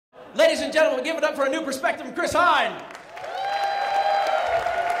Ladies and gentlemen, give it up for a new perspective from Chris Hinds.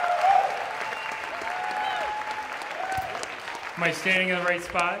 Am I standing in the right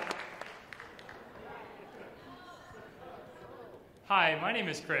spot? Hi, my name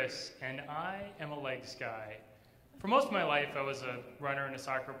is Chris, and I am a legs guy. For most of my life, I was a runner and a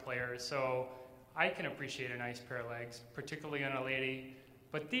soccer player, so I can appreciate a nice pair of legs, particularly on a lady.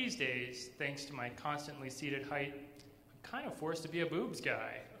 But these days, thanks to my constantly seated height, I'm kind of forced to be a boobs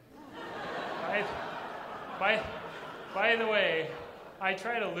guy. By the way, I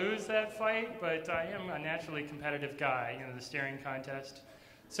try to lose that fight, but I am a naturally competitive guy, you know, the staring contest.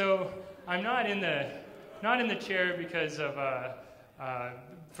 So I'm not in the chair because of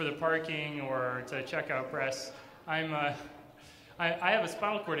for the parking or to check out breasts. I have a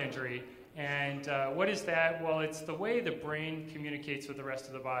spinal cord injury, and what is that? Well, it's the way the brain communicates with the rest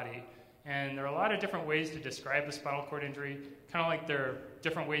of the body. And there are a lot of different ways to describe a spinal cord injury, kind of like there are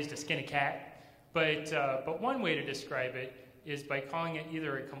different ways to skin a cat. But one way to describe it is by calling it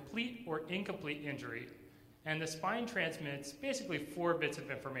either a complete or incomplete injury. And the spine transmits basically 4 bits of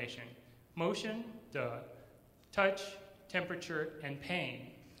information: motion, touch, temperature, and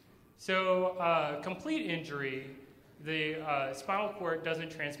pain. So complete injury, the spinal cord doesn't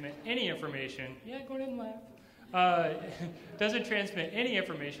transmit any information. Yeah, go ahead and laugh. Doesn't transmit any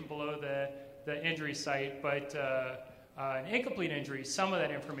information below the injury site, but an incomplete injury, some of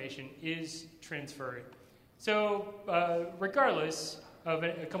that information is transferred. So regardless of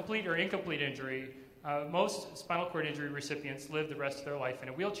a complete or incomplete injury, most spinal cord injury recipients live the rest of their life in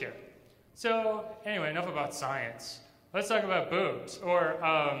a wheelchair. So anyway, enough about science. Let's talk about boobs, or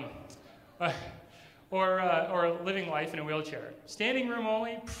living life in a wheelchair. Standing room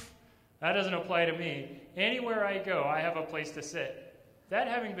only? Pff, that doesn't apply to me. Anywhere I go, I have a place to sit. That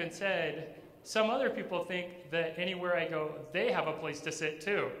having been said, some other people think that anywhere I go, they have a place to sit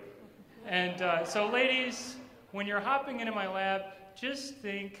too. And so ladies, when you're hopping into my lab, just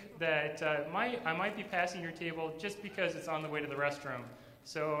think that I might be passing your table just because it's on the way to the restroom.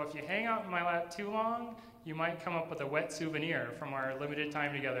 So if you hang out in my lap too long, you might come up with a wet souvenir from our limited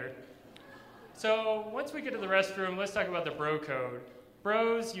time together. So once we get to the restroom, let's talk about the bro code.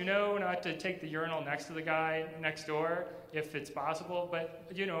 Bros, you know not to take the urinal next to the guy next door if it's possible, but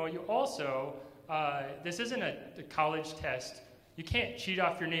you know, you also, this isn't a college test. You can't cheat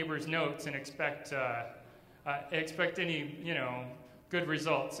off your neighbor's notes and expect any, you know, good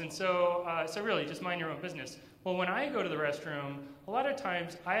results. And so, so really, just mind your own business. Well, when I go to the restroom, a lot of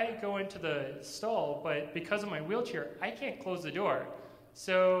times I go into the stall, but because of my wheelchair, I can't close the door.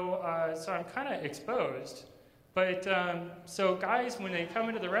 So, so I'm kind of exposed. But so guys, when they come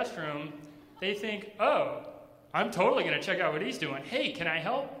into the restroom, they think, oh, I'm totally going to check out what he's doing. Hey, can I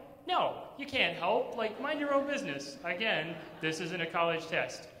help? No, you can't help. Like, mind your own business. Again, this isn't a college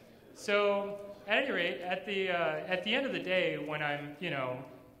test. So at any rate, at the end of the day, when I'm, you know,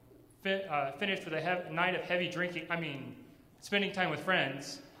 finished with a night of heavy drinking, spending time with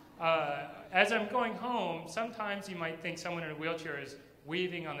friends, as I'm going home, sometimes you might think someone in a wheelchair is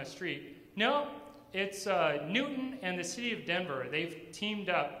waving on the street. No, it's Newton and the city of Denver. They've teamed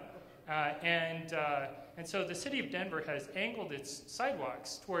up, and so the city of Denver has angled its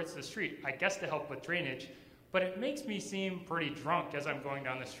sidewalks towards the street, I guess to help with drainage, but it makes me seem pretty drunk as I'm going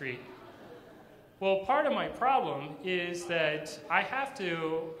down the street. Well, part of my problem is that I have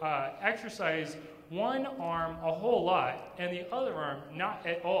to exercise one arm a whole lot and the other arm not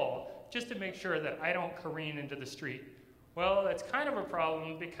at all, just to make sure that I don't careen into the street. Well, that's kind of a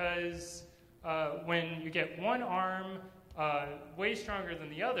problem because when you get one arm way stronger than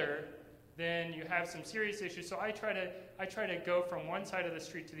the other, then you have some serious issues. So I try to go from one side of the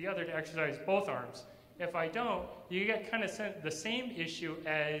street to the other to exercise both arms. If I don't, you get kind of the same issue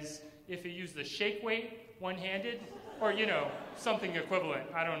as if you use the shake weight one-handed, or you know, something equivalent.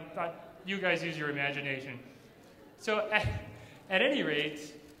 You guys use your imagination. So at any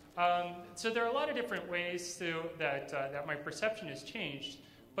rate, so there are a lot of different ways that my perception has changed.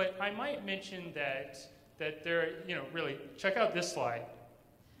 But I might mention that there, you know, really, check out this slide.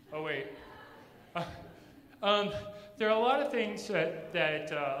 Oh wait, there are a lot of things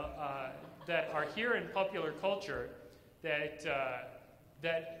that are here in popular culture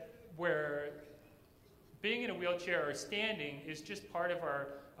where being in a wheelchair or standing is just part of our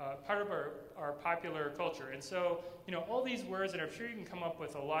popular culture. And so, you know, all these words, and I'm sure you can come up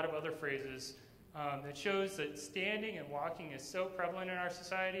with a lot of other phrases that shows that standing and walking is so prevalent in our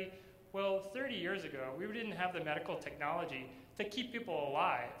society. Well, 30 years ago, we didn't have the medical technology to keep people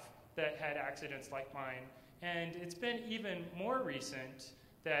alive that had accidents like mine. And it's been even more recent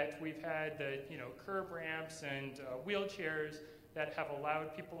that we've had the, you know, curb ramps and wheelchairs that have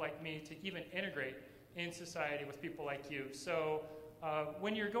allowed people like me to even integrate in society with people like you. So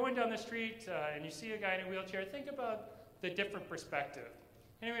when you're going down the street and you see a guy in a wheelchair, think about the different perspective.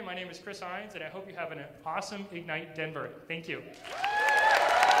 Anyway, my name is Chris Hinds, and I hope you have an awesome Ignite Denver. Thank you.